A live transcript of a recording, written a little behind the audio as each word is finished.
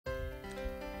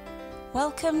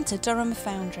Welcome to Durham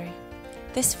Foundry.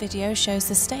 This video shows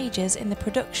the stages in the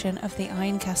production of the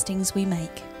iron castings we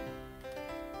make.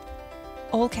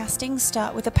 All castings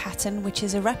start with a pattern which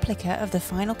is a replica of the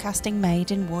final casting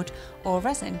made in wood or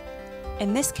resin.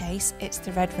 In this case, it's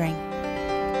the red ring.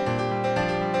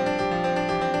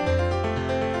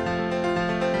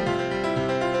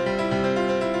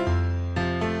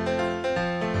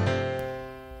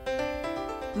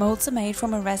 Moulds are made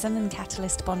from a resin and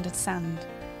catalyst bonded sand.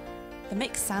 The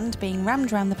mixed sand being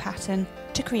rammed around the pattern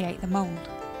to create the mould.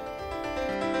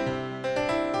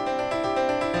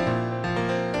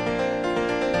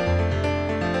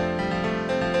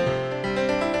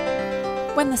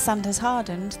 When the sand has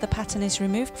hardened, the pattern is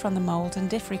removed from the mould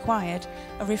and, if required,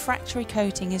 a refractory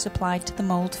coating is applied to the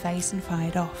mould face and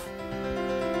fired off.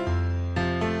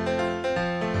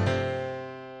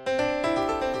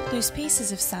 Loose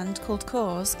pieces of sand called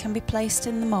cores can be placed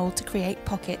in the mould to create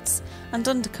pockets and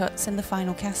undercuts in the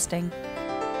final casting.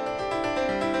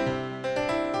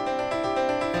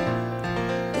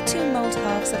 The two mould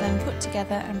halves are then put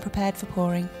together and prepared for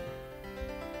pouring.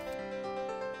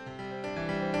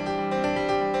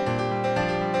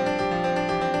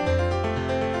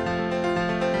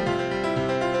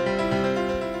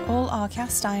 All our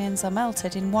cast irons are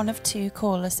melted in one of two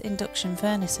coreless induction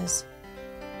furnaces.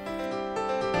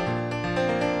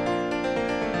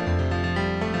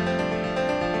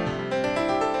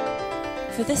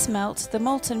 For this melt, the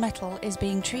molten metal is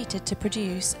being treated to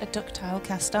produce a ductile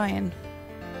cast iron.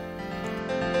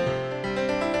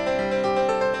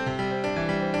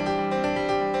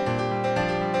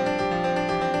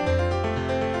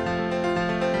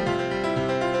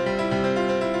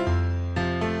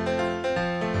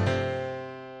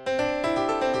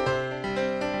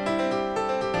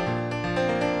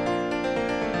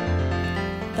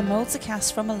 The moulds are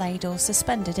cast from a ladle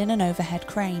suspended in an overhead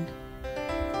crane.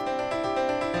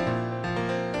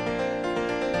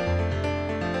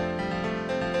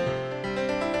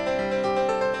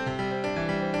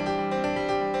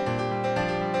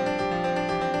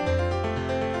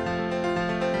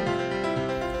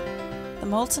 The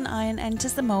molten iron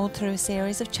enters the mould through a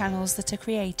series of channels that are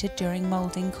created during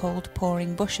moulding called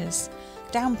pouring bushes,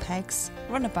 down pegs,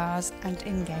 runner bars and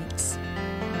ingates.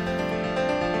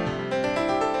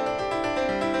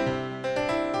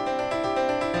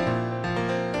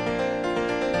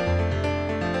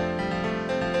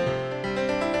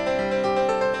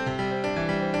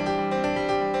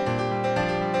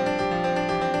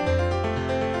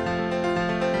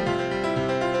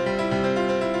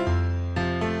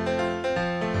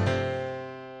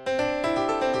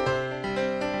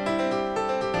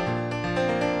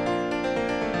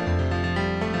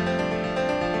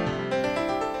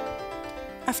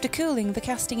 After cooling, the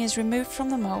casting is removed from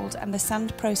the mould and the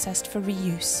sand processed for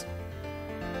reuse.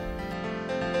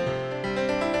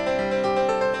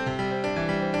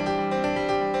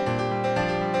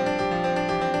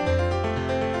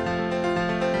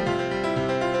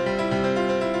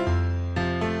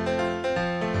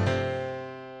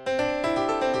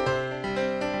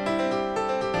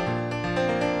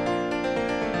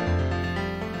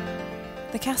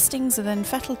 The castings are then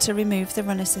fettled to remove the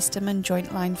runner system and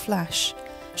joint line flash,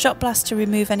 shot blast to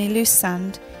remove any loose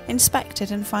sand,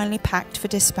 inspected and finally packed for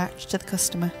dispatch to the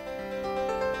customer.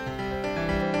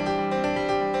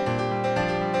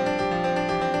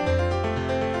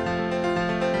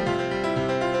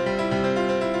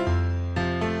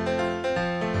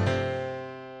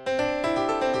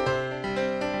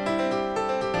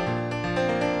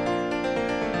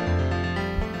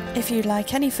 If you'd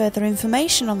like any further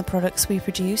information on the products we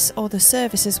produce or the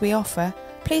services we offer,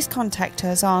 please contact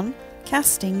us on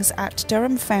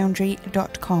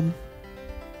castings@durhamfoundry.com.